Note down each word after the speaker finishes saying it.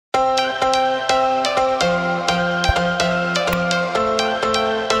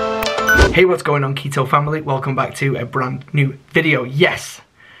Hey, what's going on, Keto family? Welcome back to a brand new video. Yes,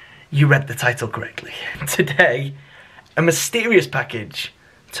 you read the title correctly. Today, a mysterious package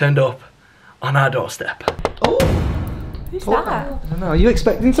turned up on our doorstep. Oh! Who's that? I don't know, are you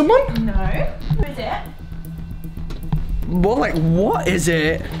expecting someone? No. Who is it? Well, like, what is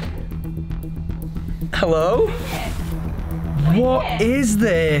it? Hello? What is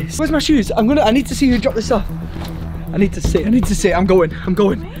this? Where's my shoes? I need to see who dropped this off. I need to see, I'm going.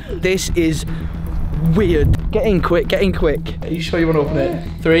 This is weird. Get in quick, Are you sure you want to open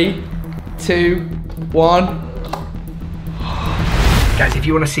it? 3, 2, 1. Guys, if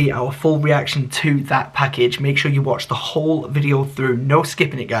you want to see our full reaction to that package, make sure you watch the whole video through. No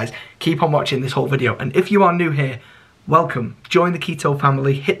skipping it, guys. Keep on watching this whole video. And if you are new here, welcome. Join the Keto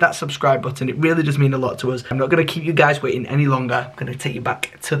family. Hit that subscribe button. It really does mean a lot to us. I'm not going to keep you guys waiting any longer. I'm going to take you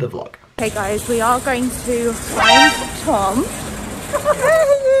back to the vlog. Okay guys, we are going to find Tom.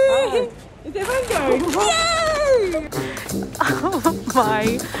 Is everyone going? Yay! Oh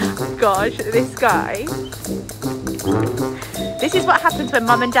my gosh, this guy. This is what happens when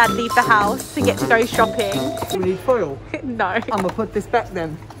mum and dad leave the house to get to go shopping. Do we need foil? No. I'm going to put this back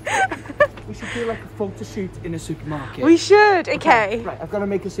then. We should do like a photo shoot in a supermarket. We should, okay. Right, I've got to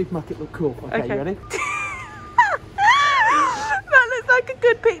make a supermarket look cool. Okay. You ready? That looks like a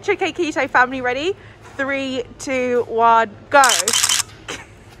good picture. Okay, Keto family, ready? 3, 2, 1, go.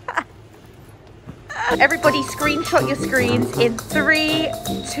 Everybody screenshot your screens in 3,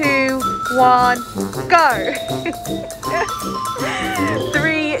 2, 1, go.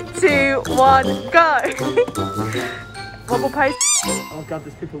 3, 2, 1, go. Wobble pose. Oh god,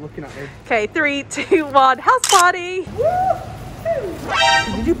 there's people looking at me. Okay, 3, 2, 1, house party.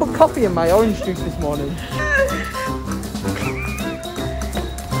 Did you put coffee in my orange juice this morning?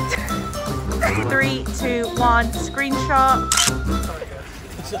 3, 2, 1, screenshot.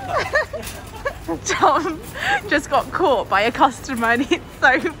 Tom just got caught by a customer and it's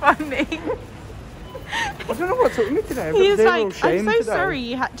so funny. I don't know what's up with me today. He was like, I'm so sorry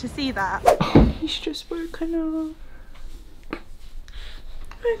you had to see that. Oh, he's just woken up.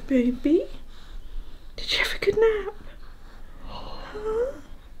 Hi baby. Did you have a good nap? Huh?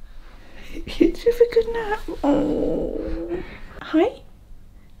 Did you have a good nap? Oh. Hi.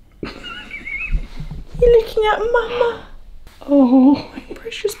 You're looking at mama. Oh,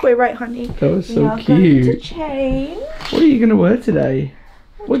 precious boy, right, honey? That was so cute. Going to change. What are you going to wear today?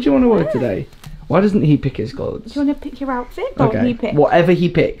 What do you want to wear today? Why doesn't he pick his clothes? Do you want to pick your outfit? Okay. He pick? Whatever he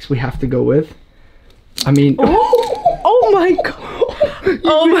picks, we have to go with. I mean, oh my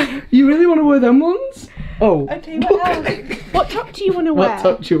god! You really want to wear them ones? Oh. Okay. What else? What top do you want to wear? What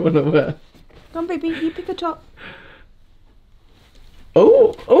top do you want to wear? Come on, baby. You pick a top.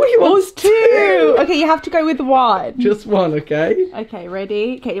 Oh, he wants 2. Okay, you have to go with 1. Just 1, okay? Okay,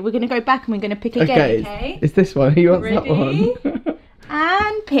 ready? Okay, we're going to go back and we're going to pick again, okay? It's this one. He wants ready? That one.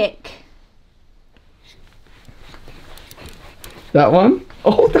 And pick. That one?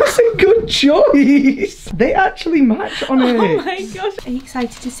 Oh, that's a good choice. They actually match on it. Oh my gosh. Are you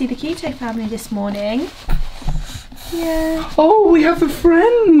excited to see the Keto family this morning? Yeah. Oh, we have a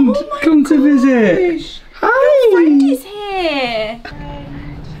friend come to visit. Hi. Your friend is here.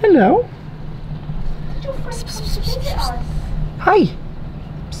 Hello. Hi.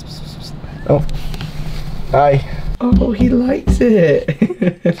 Oh. Hi. Oh, he likes it.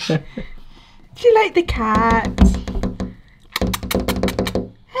 Do you like the cat?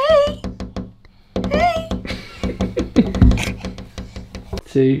 Hey.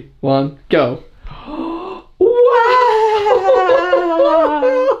 2, 1, go.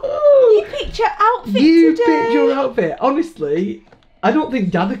 You picked your outfit today. You picked your outfit. Honestly, I don't think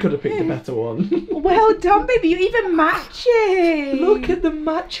Dada could have picked a better one. Well done, baby. You're even matching. Look at the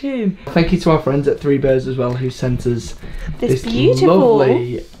matching. Thank you to our friends at 3 Bears as well who sent us this beautiful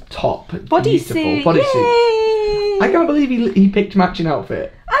lovely top. Bodysuit. I can't believe he picked matching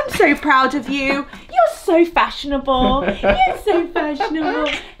outfit. I'm so proud of you. You're so fashionable. You're so fashionable.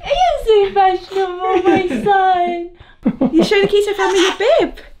 You're so fashionable, my son. You show the Keto family your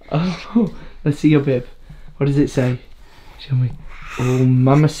bib. Oh, let's see your bib. What does it say? Show me. Oh,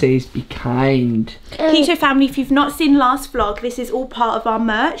 Mama says be kind. Keto family, if you've not seen last vlog, this is all part of our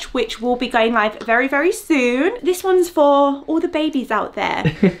merch, which will be going live very, very soon. This one's for all the babies out there.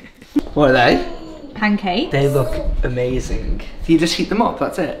 What are they? Pancakes. They look amazing. So you just heat them up,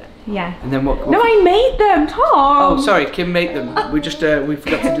 that's it? Yeah. And then what? No, I made them, Tom. Oh, sorry, Kim made them. We just we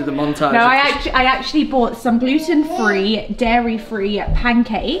forgot to do the montage. No, I actually bought some gluten-free, dairy-free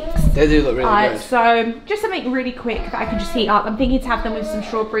pancakes. They do look really good. So just something really quick that I can just heat up. I'm thinking to have them with some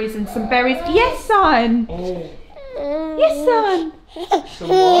strawberries and some berries. Yes, son. Oh. Yes, son. Some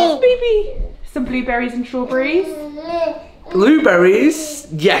what? Baby. Some blueberries and strawberries. Blueberries?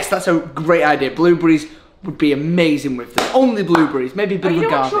 Yes, that's a great idea. Blueberries would be amazing with them. Only blueberries, maybe a bit of a you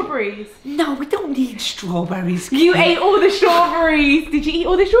don't want garlic. strawberries? No, we don't need strawberries. You ate all the strawberries. Did you eat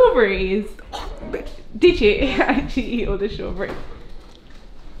all the strawberries? Did you actually eat all the strawberries?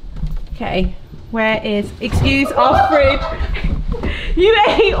 Okay, where is, excuse our fridge. You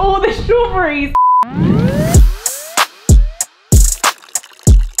ate all the strawberries.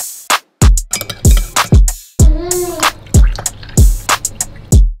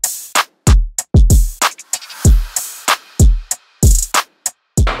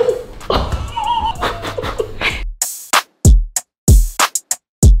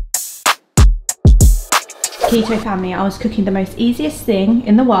 Keto family, I was cooking the most easiest thing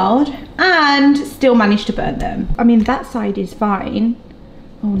in the world and still managed to burn them. I mean, that side is fine.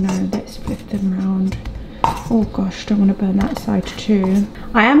 Oh no, let's flip them around. Oh gosh, don't want to burn that side too.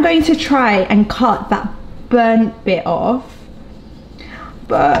 I am going to try and cut that burnt bit off,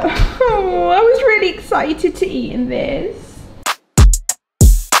 but oh, I was really excited to eat in this.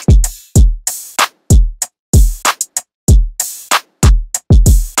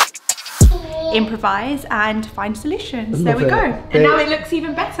 Improvise and find solutions. There we go. And now it looks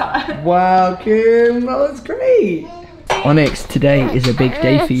even better. Wow, Kim, that looks great. Onyx, today is a big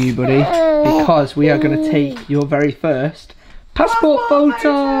day for you, buddy, because we are going to take your very first passport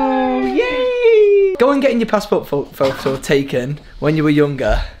photo. Yay! Going and getting your passport photo taken when you were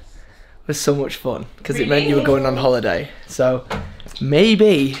younger was so much fun because it meant you were going on holiday. So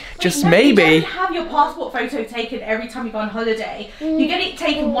maybe, just maybe. You don't have your passport photo taken every time you go on holiday. You get it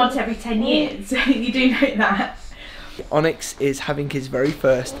taken once every 10 years. You do know that. Onyx is having his very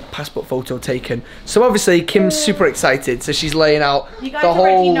first passport photo taken. So obviously Kim's super excited. So she's laying out you guys the whole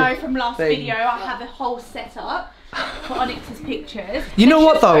already know from last thing. video I have a whole setup for Onyx's pictures. You know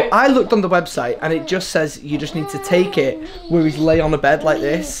what though? I looked on the website and it just says you just need to take it where he's lay on a bed like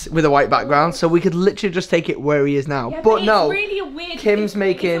this with a white background. So we could literally just take it where he is now. Yeah, but no, it's really a weird, Kim's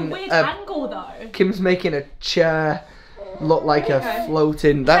making it's a weird angle though. Kim's making a chair look like a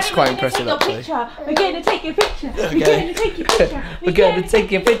floating. That's quite impressive actually. We're going to take your picture. We're going to take your picture. We're going to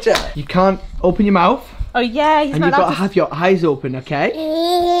take your picture. You can't open your mouth. Oh yeah, and you've got to have your eyes open, okay?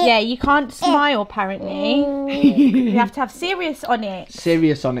 Yeah, you can't smile apparently. You have to have serious Onyx.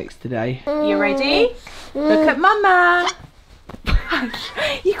 Serious Onyx today. You ready? Look at Mama.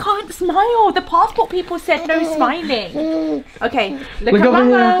 You can't smile. The passport people said no smiling. Okay, look at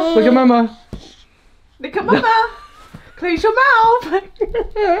Mama. Look at Mama. Look at Mama. Close your mouth.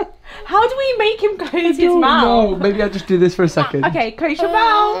 How do we make him close his mouth? No, maybe I'll just do this for a second. Okay, close your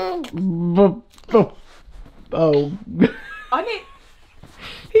mouth. Oh. On it.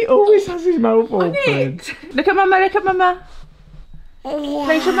 He always has his mouth open. Look at Mama, look at Mama.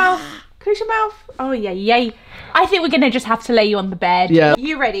 Close your mouth. Close your mouth. Oh yeah, yay. I think we're gonna just have to lay you on the bed. Yeah.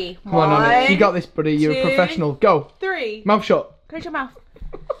 You ready? Come on, Onyx. You got this, buddy. You're a professional. Go. 3. Mouth shut. Close your mouth.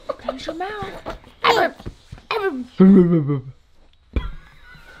 Close your mouth.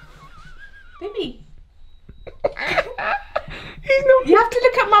 Baby. He's not. You have to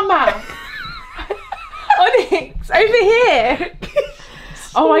look at Mama. Onyx, over here.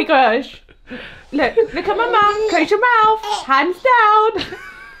 Oh my gosh. Look at Mama. Close your mouth. Hands down.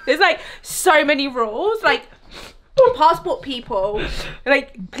 There's like so many rules. Like passport people.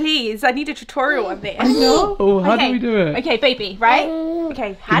 Like please, I need a tutorial on this. Oh, how do we do it? Okay, baby, right?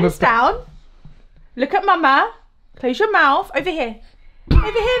 Okay, hands down. Look at Mama. Close your mouth. Over here.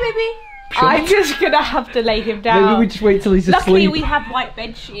 Over here, baby. I'm just gonna have to lay him down. Maybe we just wait till he's asleep. Luckily, we have white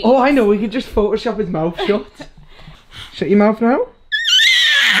bed sheets. Oh, I know. We could just Photoshop his mouth shut. Shut your mouth now.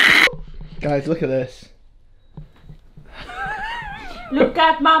 Guys, look at this. Look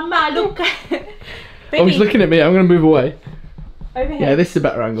at Mama. Look at. Baby. Oh, he's looking at me. I'm gonna move away. Over here. Yeah, this is a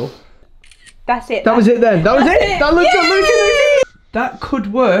better angle. That's it. That was it then. That was it. That looked good. That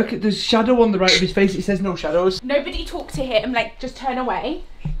could work. There's shadow on the right of his face. It says no shadows. Nobody talk to him. Like, just turn away.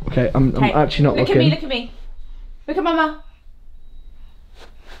 Okay, I'm actually not looking. Look at me. Look at Mama.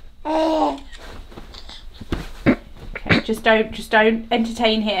 Okay, just don't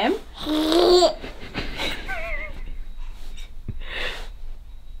entertain him.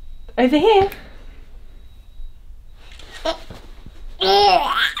 Over here.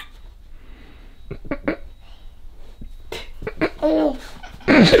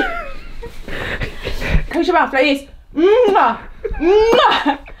 Close your mouth like this. Mwah.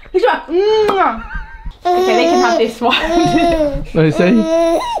 Mwah. Close your mouth. Mwah. Okay, they can have this one. Let me see.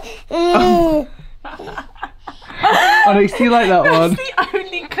 Oh. Onyx, do you like that one? That's the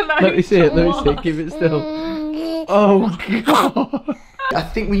only close. Let me see it. Let me see it. Give it still. Oh god. I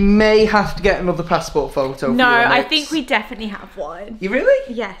think we may have to get another passport photo. No, I think we definitely have one. You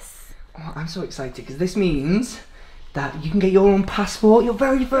really? Yes. Oh, I'm so excited because this means that you can get your own passport, your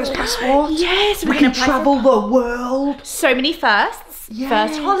very first passport. Yes, we can travel the world. So many firsts. Yes.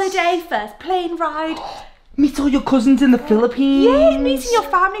 First holiday, first plane ride. Meet all your cousins in the Philippines. Yay, meeting your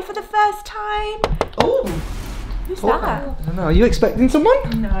family for the first time. Oh. Who's that? I don't know, are you expecting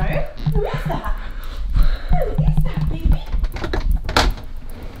someone? No. Who is that? Who is that, baby?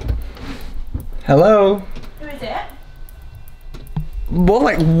 Hello? Who is it? Well,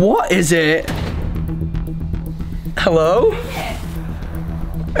 like, what is it? Hello? Who is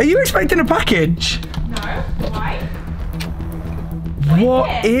it? Are you expecting a package? No. Why?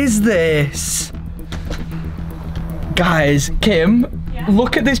 What is this? Guys, Kim, Yeah?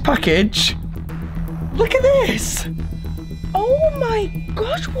 look at this package. Look at this. Oh my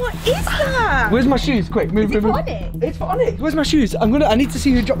gosh, what is that? Where's my shoes? Quick, move, Is it move, for move. Onyx? It's for Onyx. Where's my shoes? I need to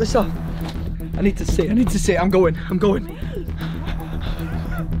see who dropped this off. I need to see. I'm going.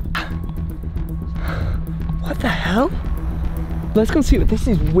 What the hell? Let's go and see what this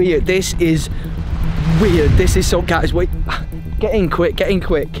is. Weird. This is weird. This is so, guys, wait. Get in quick,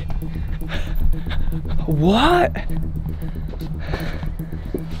 What?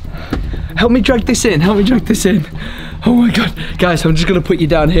 Help me drag this in. Oh my god. Guys, I'm just gonna put you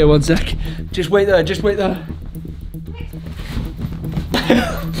down here 1 sec. Just wait there.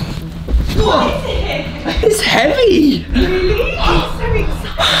 It's heavy. Really? I'm so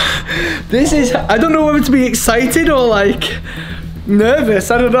excited. This is, I don't know whether to be excited or like nervous.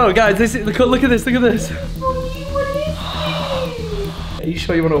 I don't know, guys. This is, look at this. Are you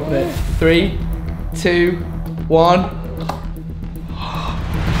sure you want to open it? 3, 2, 1.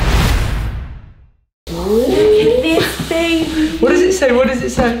 Look at this baby. What does it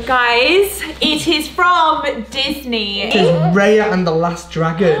say? Guys, it is from Disney. It says Raya and the Last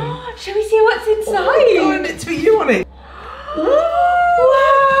Dragon. Shall we see what's inside? Oh, and it's for you on it. Wow,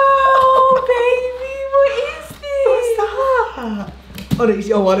 baby, what is this? What's that?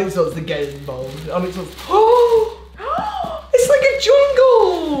 Onyx wants to get involved. Onyx wants. Oh, it's like a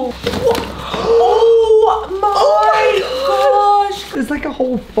jungle. Oh my gosh. There's like a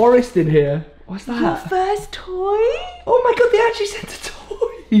whole forest in here. What's that? Your first toy? Oh my god, they actually sent a toy.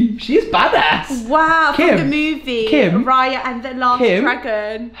 She is badass. Wow, Kim, from the movie Kim, Raya and the Last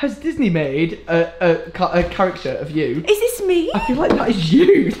Dragon. Has Disney made a character of you? Is this me? I feel like that is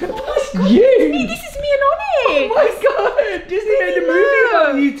you. That's God, you. This is me and Onyx. Oh my god, Disney made a movie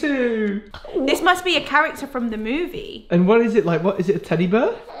about you two. This must be a character from the movie. And what is it like? What is it? A teddy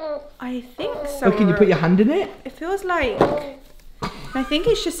bear? I think so. Oh, can you put your hand in it? It feels like. I think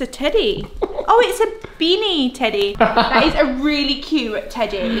it's just a teddy. Oh, it's a beanie teddy. That is a really cute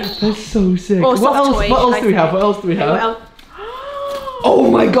teddy. That's so sick. Or What soft else? toy, What else should do we I have? say. What else do we have? What else?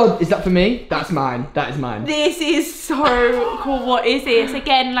 Oh my god, is that for me? That's mine. That is mine. This is so cool. What is this?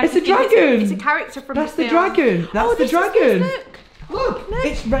 Again, like It's a dragon. It's a character from That's the the film. dragon. That's the this dragon. Is, Look,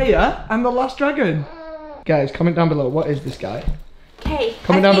 it's Raya and the Last Dragon. Guys, comment down below. What is this guy? Okay.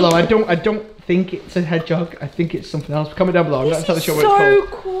 Comment down below. I don't think it's a hedgehog. I think it's something else. Comment down below. I'm not entirely sure what it's so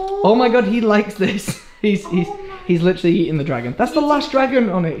called. cool. Oh my god, he likes this. He's literally eating the dragon. That's the Last Dragon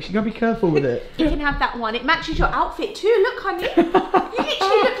on it. You gotta be careful with it. You can have that one. It matches your outfit too. Look, honey. You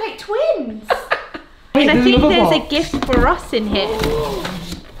literally look like twins. Wait, And I think there's another a gift for us in here.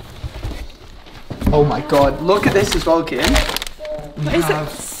 Oh my god, look at this as well, Kim. What is it?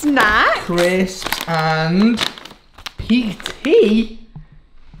 Snack? Crisps and PT.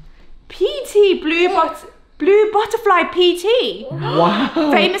 PT, blue butterfly PT. Wow.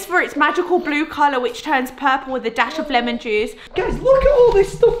 Famous for its magical blue colour which turns purple with a dash of lemon juice. Guys, look at all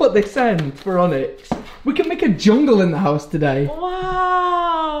this stuff what they send for Onyx. We can make a jungle in the house today.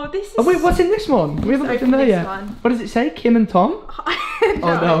 Wow, this is... Oh wait, what's in this one? We haven't looked in there yet. What does it say? Kim and Tom?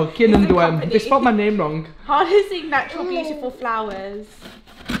 Oh no, Kim and Dwem. They spelled my name wrong. Harnessing natural beautiful flowers.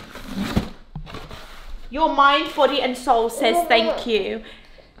 Your mind, body and soul says thank you.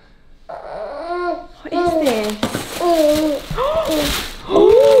 What is this? Oh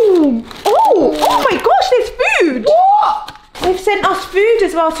my gosh, there's food! What? They've sent us food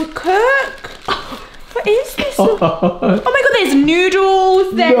as well to cook. What is this? Oh my god, there's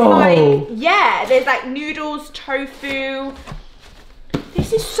noodles. There's there's like noodles, tofu.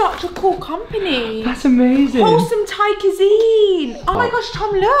 This is such a cool company. That's amazing. Wholesome Thai cuisine. Oh my gosh,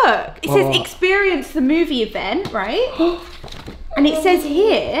 Tom, look. It says experience the movie event, right? And it says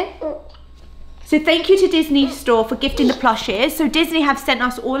here, so thank you to Disney Store for gifting the plushes. So Disney have sent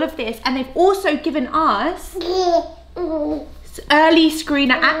us all of this and they've also given us early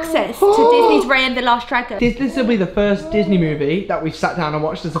screener access to Disney's Raya and the Last Dragon. This will be the first Disney movie that we've sat down and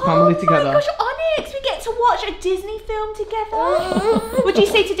watched as a family together. Oh my gosh, Onyx, we get to watch a Disney film together. Would you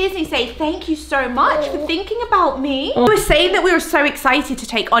say to Disney, say, thank you so much for thinking about me? We were saying that we were so excited to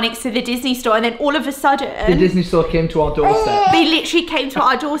take Onyx to the Disney store, and then all of a sudden, the Disney store came to our doorstep. They literally came to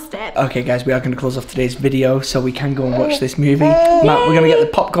our doorstep. Okay guys, we are going to close off today's video so we can go and watch this movie. Matt, we're going to get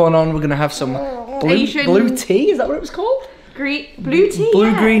the popcorn on, we're going to have some blue tea, is that what it was called? Blue tea?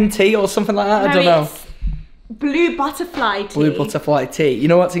 Blue green tea or something like that, I don't know. Blue butterfly tea. Blue butterfly tea. You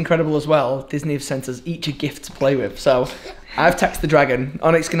know what's incredible as well? Disney have sent us each a gift to play with. So I've texted the dragon.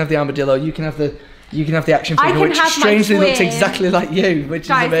 Onyx can have the armadillo. You can have the action figure, which strangely looks exactly like you, which is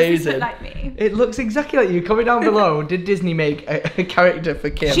amazing. Guys, like me. It looks exactly like you. Comment down below. Did Disney make a character for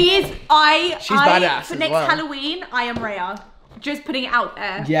Kim? She's badass for as next well. Halloween, I am Raya. Just putting it out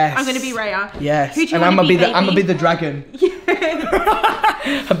there. Yes. I'm gonna be Raya. Yes. Who do you and I'm wanna gonna be the dragon.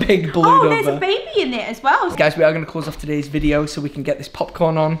 A big blue Oh, number. there's a baby in it as well. Guys, we are going to close off today's video so we can get this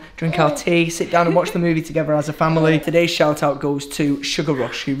popcorn on, drink our tea, sit down and watch the movie together as a family. Today's shout out goes to Sugar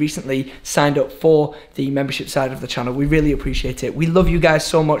Rush, who recently signed up for the membership side of the channel. We really appreciate it. We love you guys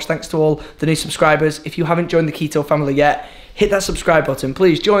so much. Thanks to all the new subscribers. If you haven't joined the KITO family yet, hit that subscribe button.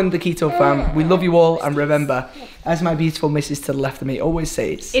 Please join the KITO fam. We love you all, and remember, as my beautiful missus to the left of me always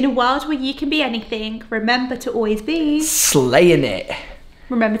says, in a world where you can be anything, remember to always be slaying it.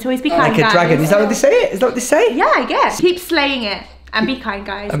 Remember to always be kind, like a dragon. Is that what they say? Is that what they say? Yeah, I guess. Keep slaying it and be kind,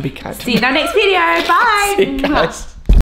 guys. And be kind. See you in our next video. Bye. See you guys.